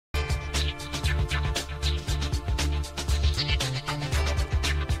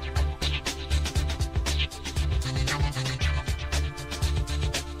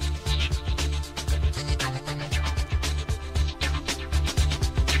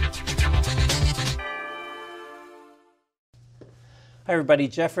Hi everybody,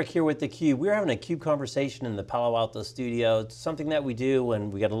 Jeff Frick here with theCUBE. We're having a CUBE conversation in the Palo Alto Studio. It's something that we do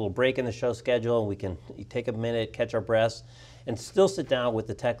when we got a little break in the show schedule and we can take a minute, catch our breaths, and still sit down with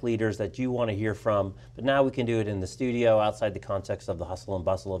the tech leaders that you want to hear from. But now we can do it in the studio outside the context of the hustle and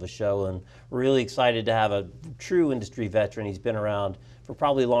bustle of a show, and we're really excited to have a true industry veteran. He's been around for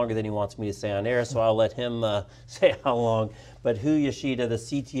probably longer than he wants me to say on air, so I'll let him say how long. But Yoshida, the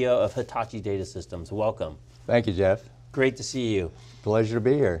CTO of Hitachi Data Systems, welcome. Thank you, Jeff. Great to see you. Pleasure to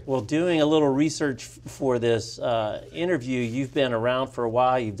be here. Well, doing a little research for this interview, you've been around for a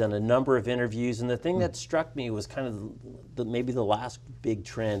while, you've done a number of interviews, and the thing that struck me was kind of maybe the last big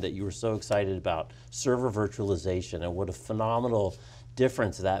trend that you were so excited about, server virtualization, and what a phenomenal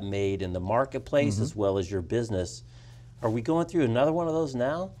difference that made in the marketplace as well as your business. Are we going through another one of those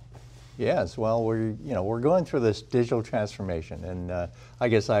now? Yes, well, we're going through this digital transformation, and I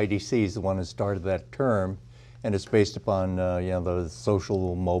guess IDC is the one who started that term. And it's based upon the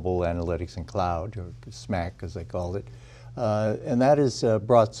social, mobile, analytics, and cloud, or SMAC as they called it. And that has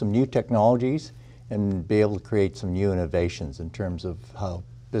brought some new technologies and be able to create some new innovations in terms of how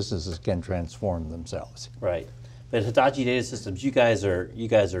businesses can transform themselves. Right. But Hitachi Data Systems, you guys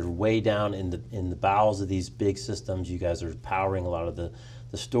are way down in the bowels of these big systems. You guys are powering a lot of the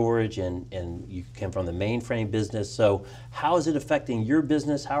storage, and you came from the mainframe business. So how is it affecting your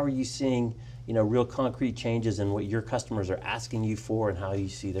business? How are you seeing real concrete changes in what your customers are asking you for and how you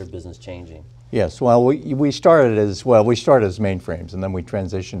see their business changing? Yes, well, we started as mainframes, and then we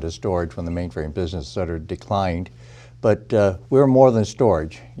transitioned to storage when the mainframe business sort of declined. But we're more than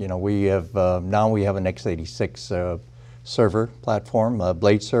storage. We have now we have an x86 server platform,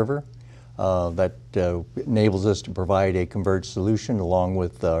 Blade server, that enables us to provide a converged solution along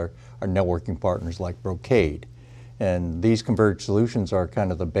with our networking partners like Brocade. And these converged solutions are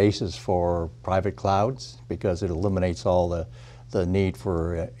kind of the basis for private clouds because it eliminates all the need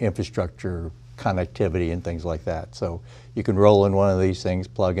for infrastructure connectivity and things like that. So you can roll in one of these things,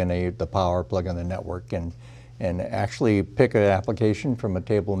 plug in the power, plug in the network, and actually pick an application from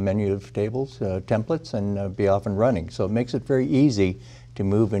a menu of tables, templates, and be off and running. So it makes it very easy to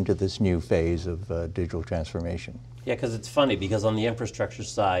move into this new phase of digital transformation. Yeah, because it's funny, because on the infrastructure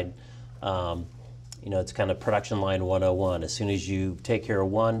side, it's kind of production line 101. As soon as you take care of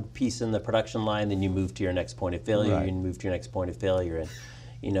one piece in the production line, then you move to your next point of failure, right. You move to your next point of failure.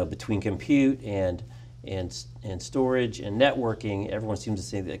 And between compute and storage and networking, everyone seems to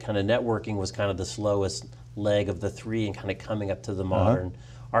say that kind of networking was kind of the slowest leg of the three and kind of coming up to the modern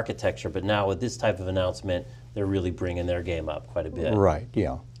architecture. But now with this type of announcement, they're really bringing their game up quite a bit. Right,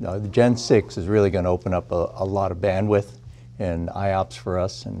 yeah. No, the Gen 6 is really going to open up a lot of bandwidth and IOPS for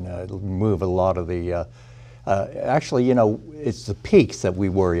us, and it'll remove a lot of the, actually, it's the peaks that we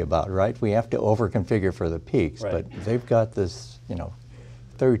worry about, right? We have to over-configure for the peaks, right. But they've got this,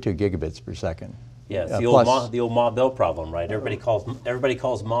 32 gigabits per second. Yeah, it's the old Ma Bell problem, right? Everybody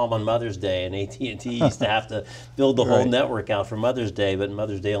calls mom on Mother's Day, and AT&T used to have to build the whole right. network out for Mother's Day, but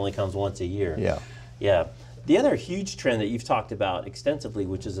Mother's Day only comes once a year. Yeah. Yeah. The other huge trend that you've talked about extensively,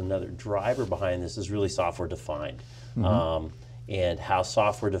 which is another driver behind this, is really software defined. And how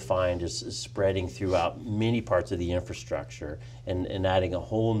software defined is spreading throughout many parts of the infrastructure and adding a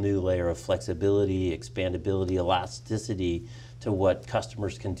whole new layer of flexibility, expandability, elasticity to what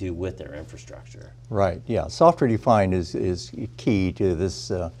customers can do with their infrastructure. Right, yeah. Software defined is key to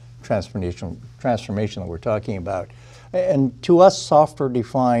this transformation that we're talking about. And to us, software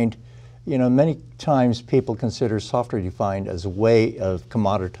defined, many times people consider software defined as a way of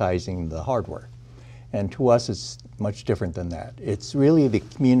commoditizing the hardware. And to us, it's much different than that. It's really the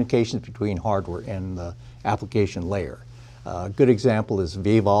communications between hardware and the application layer. A good example is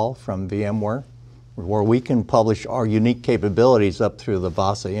vVol from VMware, where we can publish our unique capabilities up through the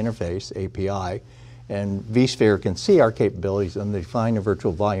VASA interface, API, and vSphere can see our capabilities and define a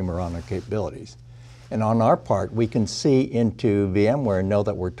virtual volume around our capabilities. And on our part, we can see into VMware and know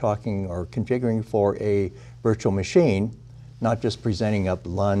that we're talking or configuring for a virtual machine, not just presenting up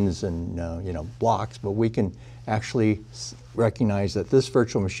LUNs and blocks, but we can actually recognize that this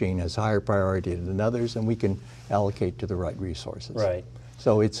virtual machine has higher priority than others, and we can allocate to the right resources. Right.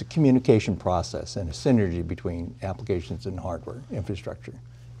 So it's a communication process and a synergy between applications and hardware infrastructure.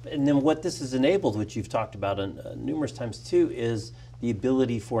 And then what this has enabled, which you've talked about numerous times too, is the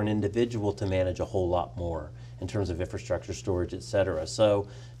ability for an individual to manage a whole lot more in terms of infrastructure, storage, et cetera. So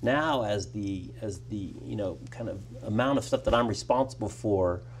now as the kind of amount of stuff that I'm responsible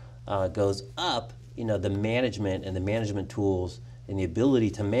for goes up, the management and the management tools and the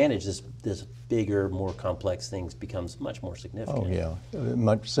ability to manage this bigger, more complex things becomes much more significant. Oh yeah,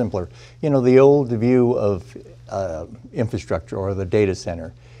 much simpler. You know, the old view of infrastructure or the data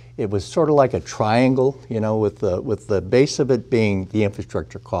center, it was sort of like a triangle, you know, with the base of it being the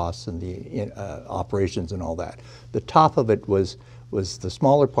infrastructure costs and the operations and all that. The top of it was the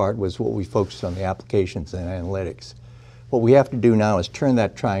smaller part was what we focused on, the applications and analytics. What we have to do now is turn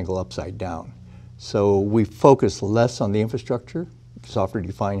that triangle upside down. So we focus less on the infrastructure. Software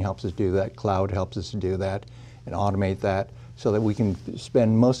defined helps us do that. Cloud helps us to do that and automate that so that we can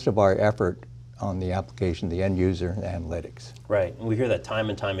spend most of our effort on the application, the end user, and analytics. Right, and we hear that time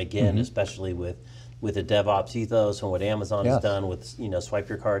and time again, especially with the DevOps ethos and what Amazon has done with, you know, swipe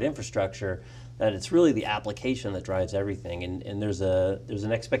your card infrastructure, that it's really the application that drives everything. And there's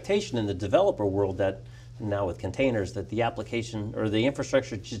an expectation in the developer world that now with containers that the application or the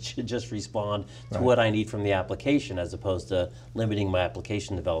infrastructure should just respond to what I need from the application, as opposed to limiting my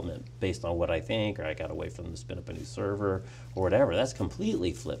application development based on what I think, or I got to wait for them to spin up a new server or whatever. That's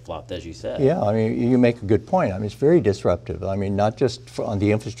completely flip-flopped, as you said. Yeah, I mean, you make a good point. I mean, it's very disruptive. I mean, not just on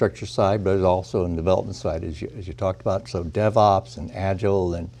the infrastructure side, but also on the development side, as you talked about. So DevOps and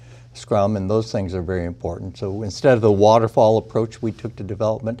Agile and Scrum and those things are very important. So instead of the waterfall approach we took to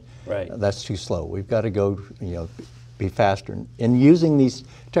development, that's too slow. We've got to go, you know, be faster. And using these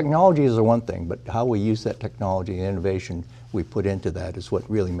technologies are one thing, but how we use that technology and innovation we put into that is what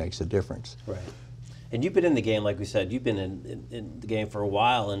really makes a difference. Right. And you've been in the game, like we said, you've been in the game for a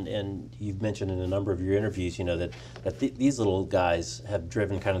while, and you've mentioned in a number of your interviews, you know, that these little guys have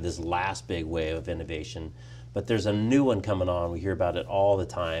driven kind of this last big wave of innovation. But there's a new one coming on. We hear about it all the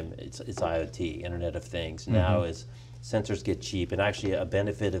time. It's IoT, Internet of Things. Now as sensors get cheap, and actually a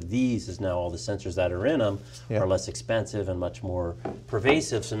benefit of these is now all the sensors that are in them are less expensive and much more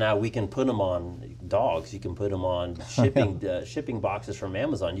pervasive. So now we can put them on dogs. You can put them on shipping boxes from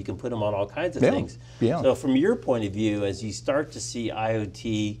Amazon. You can put them on all kinds of things. So from your point of view, as you start to see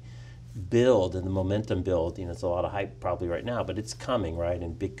IoT build and the momentum build, you know, it's a lot of hype probably right now, but it's coming, right?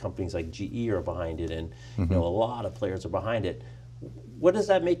 And big companies like GE are behind it, and you know, a lot of players are behind it. What does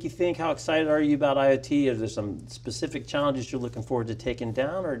that make you think? How excited are you about IoT? Are there some specific challenges you're looking forward to taking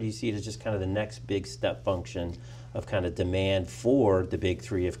down, or do you see it as just kind of the next big step function of kind of demand for the big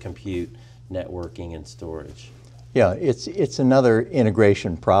three of compute, networking, and storage? Yeah, it's another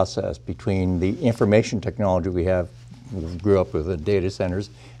integration process between the information technology we have, we grew up with the data centers,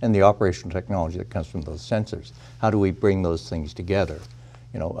 and the operational technology that comes from those sensors. How do we bring those things together?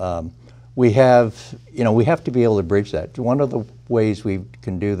 You know, we have to be able to bridge that. One of the ways we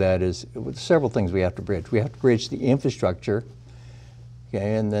can do that is with several things we have to bridge. We have to bridge the infrastructure,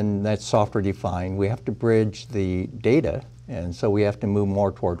 okay, and then that's software defined. We have to bridge the data, and so we have to move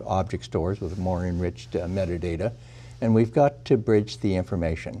more toward object stores with more enriched metadata, and we've got to bridge the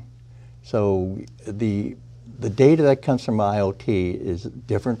information. So the data that comes from IoT is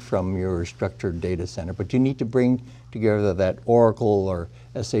different from your structured data center, but you need to bring together that Oracle or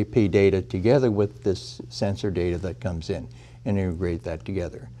SAP data together with this sensor data that comes in and integrate that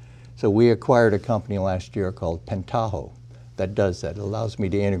together. So we acquired a company last year called Pentaho that does that. It allows me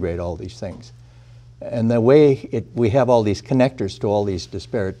to integrate all these things. And the way we have all these connectors to all these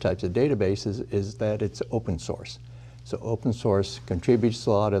disparate types of databases is that it's open source. So open source contributes to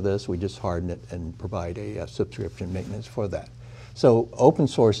a lot of this. We just harden it and provide a subscription maintenance for that. So open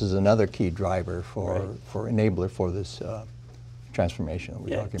source is another key driver for enabler for this transformation that we're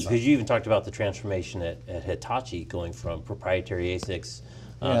talking about. Because you even talked about the transformation at Hitachi, going from proprietary ASICs,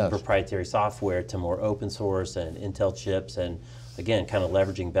 proprietary software, to more open source and Intel chips, and again, kind of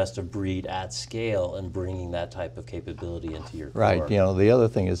leveraging best of breed at scale and bringing that type of capability into your core. Right. You know, the other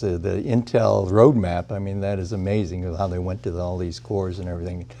thing is the Intel roadmap. I mean, that is amazing how they went to all these cores and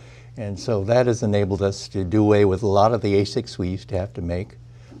everything. And so that has enabled us to do away with a lot of the ASICs we used to have to make.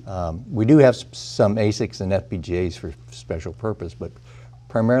 We do have some ASICs and FPGAs for special purpose, but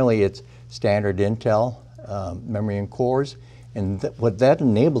primarily it's standard Intel memory and cores. And what that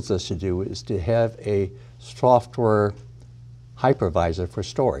enables us to do is to have a software hypervisor for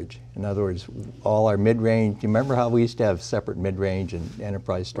storage. In other words, all our mid-range, do you remember how we used to have separate mid-range and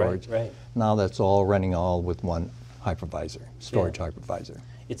enterprise storage? Right. Now that's all running all with one hypervisor, storage hypervisor.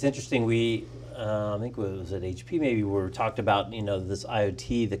 It's interesting, I think it was at HP maybe, where we talked about, you know, this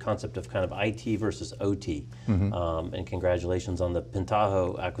IoT, the concept of kind of IT versus OT. And congratulations on the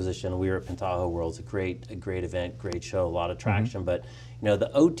Pentaho acquisition. We were at Pentaho World. It's a great event, great show, a lot of traction. But you know,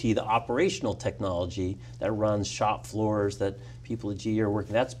 the OT, the operational technology that runs shop floors that people at GE are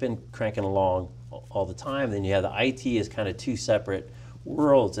working, that's been cranking along all the time. Then you have the IT as kind of two separate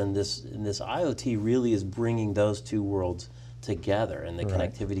worlds, and this IoT really is bringing those two worlds together, and the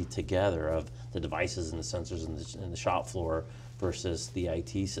connectivity together of the devices and the sensors in the shop floor versus the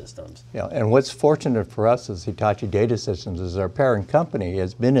IT systems. Yeah, and what's fortunate for us as Hitachi Data Systems is our parent company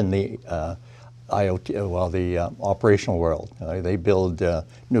has been in the IoT, well, the operational world. They build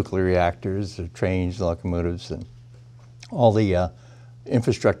nuclear reactors, trains, locomotives, and all the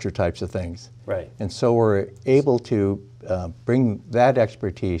infrastructure types of things. Right. And so we're able to bring that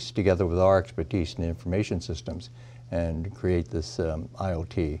expertise together with our expertise in information systems and create this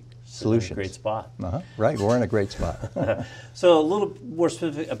IoT solutions. Great spot. Right, we're in a great spot. So a little more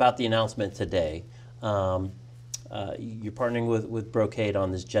specific about the announcement today. You're partnering with Brocade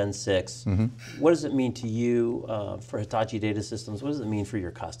on this Gen 6. What does it mean to you for Hitachi Data Systems? What does it mean for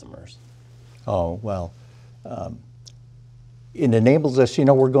your customers? Oh, well, it enables us,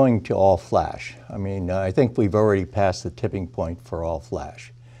 we're going to all flash. I mean, I think we've already passed the tipping point for all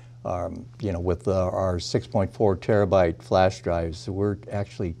flash. With our 6.4 terabyte flash drives, we're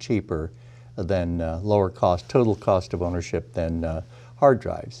actually cheaper than lower cost, total cost of ownership than hard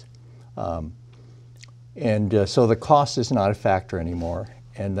drives. So the cost is not a factor anymore.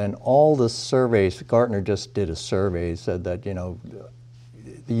 And then all the surveys, Gartner just did a survey, said that,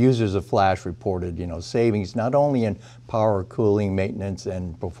 the users of flash reported, savings not only in power, cooling, maintenance,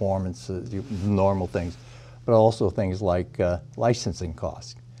 and performance, normal things, but also things like licensing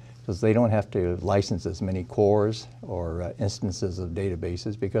costs, because they don't have to license as many cores or instances of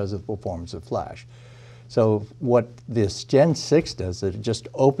databases because of the performance of flash. So what this Gen 6 does, it just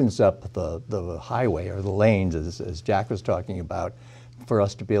opens up the highway or the lanes, as Jack was talking about, for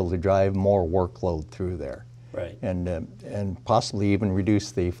us to be able to drive more workload through there. Right. And possibly even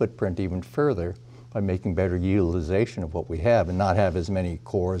reduce the footprint even further by making better utilization of what we have and not have as many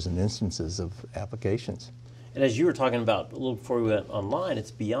cores and instances of applications. And as you were talking about a little before we went online,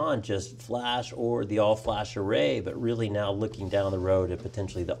 it's beyond just flash or the all-flash array, but really now looking down the road at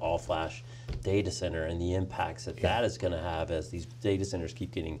potentially the all-flash data center and the impacts that that is going to have as these data centers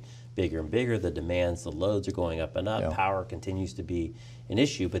keep getting bigger and bigger. The demands, the loads are going up and up. Yeah. Power continues to be an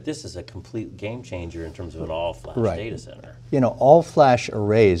issue, but this is a complete game changer in terms of an all-flash data center. All-flash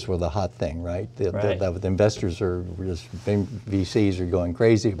arrays were the hot thing, right? Right. The investors are just, VCs are going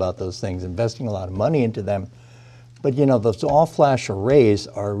crazy about those things, investing a lot of money into them. But those all-flash arrays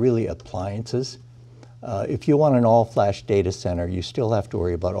are really appliances. If you want an all-flash data center, you still have to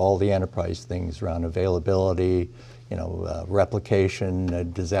worry about all the enterprise things around availability,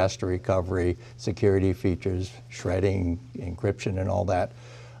 replication, disaster recovery, security features, shredding, encryption, and all that.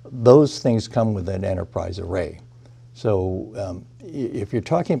 Those things come with an enterprise array. So if you're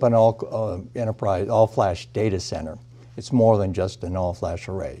talking about an enterprise all-flash data center, it's more than just an all-flash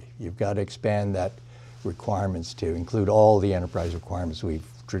array. You've got to expand that requirements to include all the enterprise requirements we've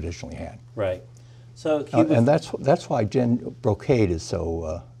traditionally had. Right. So and that's why Brocade is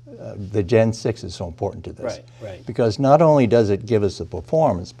so, the Gen 6 is so important to this. Right. Because not only does it give us the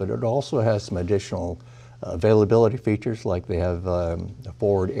performance, but it also has some additional availability features, like they have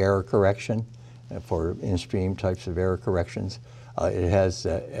forward error correction for in-stream types of error corrections. It has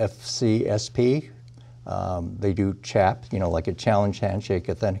FCSP. They do CHAP, like a challenge handshake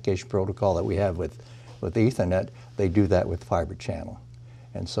authentication protocol that we have with Ethernet. They do that with Fibre Channel.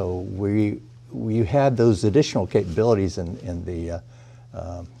 And so we had those additional capabilities in the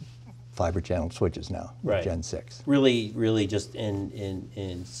Fibre Channel switches now, with Gen 6. Really just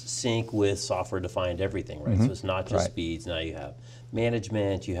in sync with software-defined everything, right? So it's not just speeds. Now you have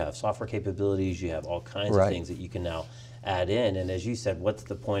management, you have software capabilities, you have all kinds of things that you can now add in. And as you said, what's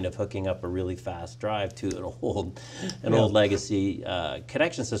the point of hooking up a really fast drive to an old legacy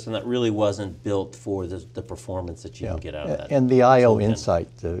connection system that really wasn't built for the performance that you can get out of that? And the I/O insight,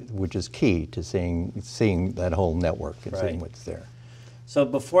 which is key to seeing that whole network and seeing what's there. So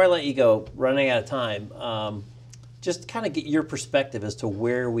before I let you go, running out of time, just kind of get your perspective as to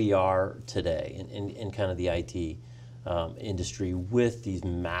where we are today in kind of the IT industry with these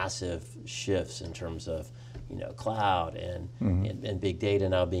massive shifts in terms of cloud and big data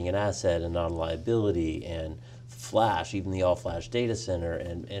now being an asset and not a liability, and flash, even the all-flash data center,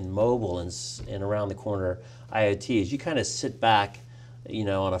 and mobile, and around the corner IoT. As you kind of sit back,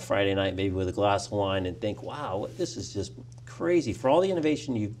 on a Friday night, maybe with a glass of wine, and think, wow, this is just crazy. For all the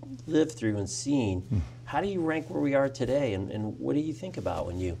innovation you've lived through and seen, how do you rank where we are today, and what do you think about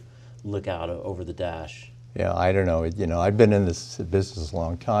when you look out over the dash? Yeah, I don't know. I've been in this business a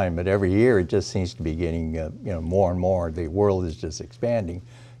long time, but every year it just seems to be getting, more and more. The world is just expanding.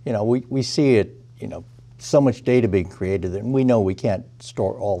 We see it, so much data being created, and we know we can't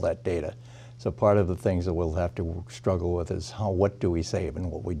store all that data. So part of the things that we'll have to struggle with is what do we save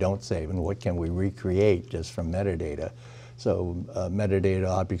and what we don't save, and what can we recreate just from metadata. So metadata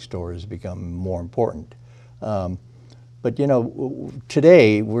object store has become more important. But you know,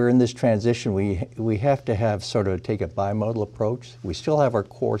 today we're in this transition. We have to have sort of take a bimodal approach. We still have our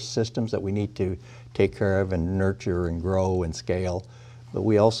core systems that we need to take care of and nurture and grow and scale. But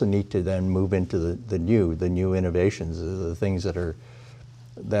we also need to then move into the new innovations, the things that are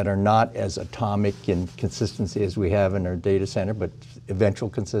not as atomic in consistency as we have in our data center, but eventual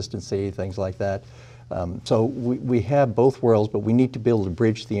consistency, things like that. So we have both worlds, but we need to be able to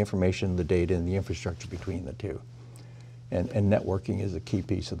bridge the information, the data, and the infrastructure between the two. And networking is a key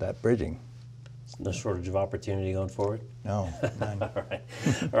piece of that bridging. No shortage of opportunity going forward? No, none.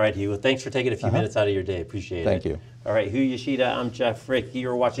 All right, Hugh. Well, thanks for taking a few minutes out of your day. Appreciate it. Thank you. All right, Hugh Yoshida, I'm Jeff Frick.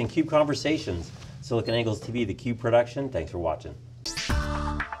 You're watching CUBE Conversations, SiliconANGLE's TV, the CUBE production. Thanks for watching.